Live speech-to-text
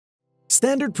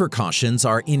Standard precautions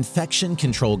are infection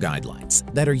control guidelines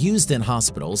that are used in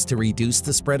hospitals to reduce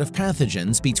the spread of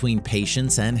pathogens between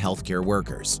patients and healthcare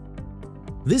workers.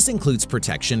 This includes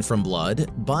protection from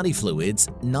blood, body fluids,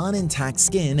 non-intact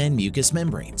skin, and mucous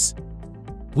membranes.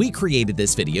 We created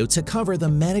this video to cover the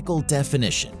medical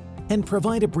definition and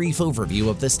provide a brief overview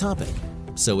of this topic.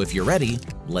 So if you're ready,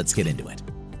 let's get into it.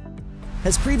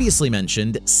 As previously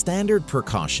mentioned, standard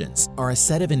precautions are a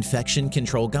set of infection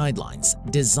control guidelines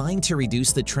designed to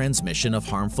reduce the transmission of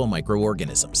harmful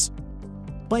microorganisms.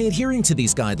 By adhering to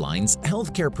these guidelines,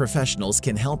 healthcare professionals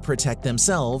can help protect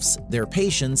themselves, their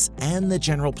patients, and the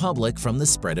general public from the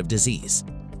spread of disease.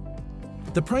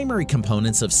 The primary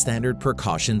components of standard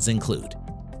precautions include: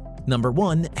 Number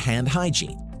 1. Hand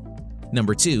hygiene.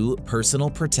 Number 2.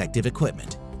 Personal protective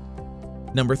equipment.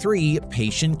 Number 3.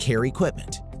 Patient care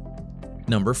equipment.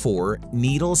 Number 4.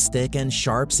 Needle, stick, and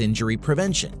sharps injury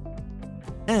prevention.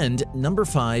 And number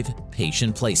 5.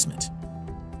 Patient placement.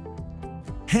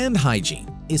 Hand hygiene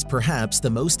is perhaps the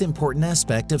most important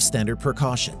aspect of standard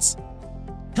precautions.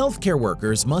 Healthcare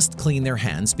workers must clean their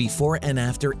hands before and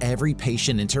after every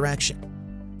patient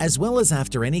interaction, as well as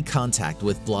after any contact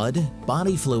with blood,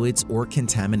 body fluids, or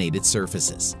contaminated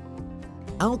surfaces.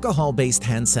 Alcohol-based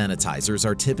hand sanitizers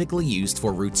are typically used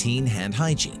for routine hand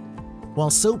hygiene, while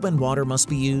soap and water must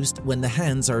be used when the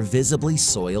hands are visibly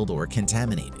soiled or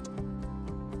contaminated.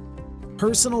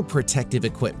 Personal protective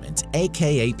equipment,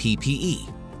 aka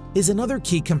PPE, is another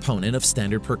key component of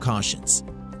standard precautions.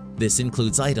 This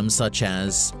includes items such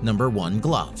as Number 1.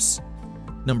 Gloves.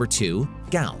 Number 2.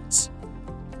 Gowns.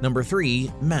 Number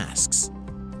 3. Masks.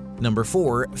 Number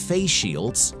 4. Face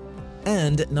shields.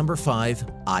 And number 5.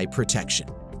 Eye protection.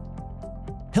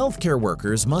 Healthcare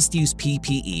workers must use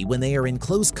PPE when they are in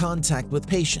close contact with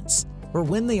patients or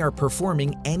when they are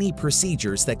performing any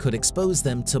procedures that could expose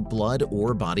them to blood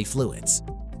or body fluids.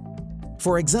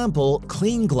 For example,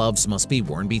 clean gloves must be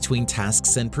worn between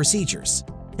tasks and procedures,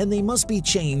 and they must be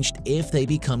changed if they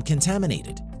become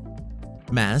contaminated.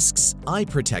 Masks, eye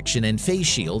protection, and face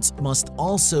shields must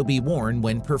also be worn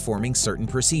when performing certain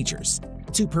procedures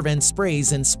to prevent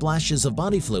sprays and splashes of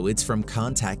body fluids from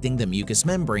contacting the mucous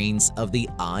membranes of the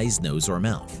eyes, nose, or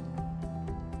mouth.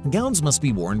 Gowns must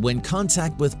be worn when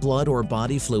contact with blood or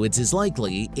body fluids is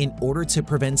likely in order to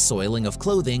prevent soiling of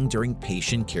clothing during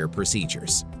patient care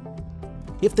procedures.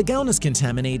 If the gown is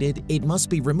contaminated, it must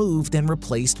be removed and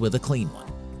replaced with a clean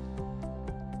one.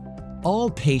 All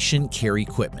patient care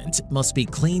equipment must be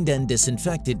cleaned and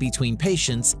disinfected between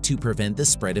patients to prevent the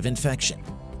spread of infection.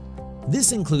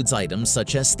 This includes items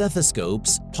such as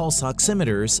stethoscopes, pulse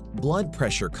oximeters, blood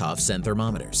pressure cuffs, and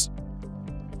thermometers.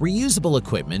 Reusable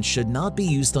equipment should not be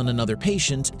used on another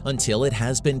patient until it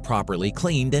has been properly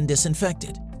cleaned and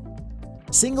disinfected.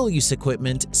 Single-use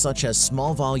equipment such as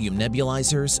small-volume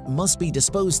nebulizers must be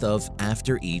disposed of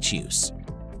after each use.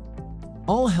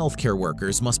 All healthcare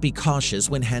workers must be cautious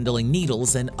when handling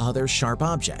needles and other sharp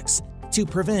objects to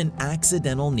prevent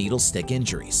accidental needle stick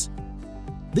injuries.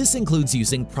 This includes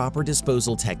using proper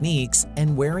disposal techniques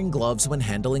and wearing gloves when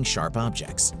handling sharp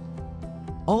objects.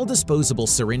 All disposable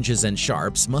syringes and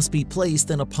sharps must be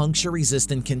placed in a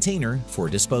puncture-resistant container for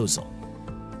disposal.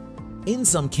 In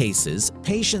some cases,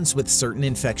 patients with certain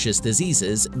infectious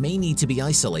diseases may need to be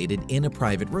isolated in a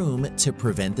private room to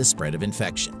prevent the spread of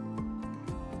infection.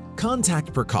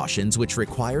 Contact precautions which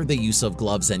require the use of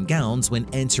gloves and gowns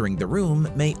when entering the room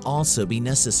may also be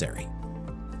necessary.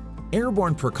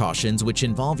 Airborne precautions which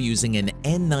involve using an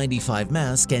N95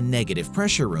 mask and negative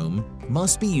pressure room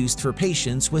must be used for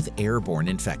patients with airborne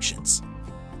infections.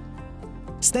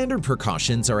 Standard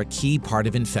precautions are a key part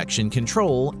of infection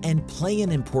control and play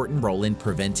an important role in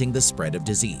preventing the spread of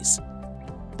disease.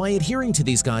 By adhering to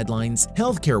these guidelines,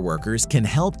 healthcare workers can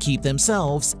help keep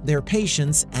themselves, their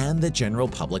patients, and the general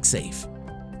public safe.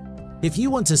 If you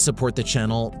want to support the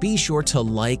channel, be sure to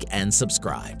like and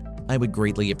subscribe. I would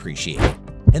greatly appreciate it.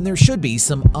 And there should be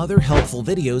some other helpful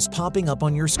videos popping up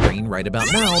on your screen right about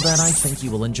now that I think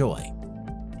you will enjoy.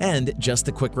 And just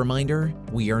a quick reminder,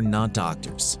 we are not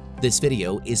doctors. This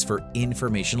video is for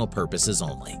informational purposes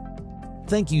only.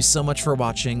 Thank you so much for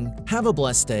watching, have a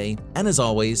blessed day, and as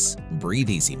always, breathe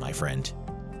easy, my friend.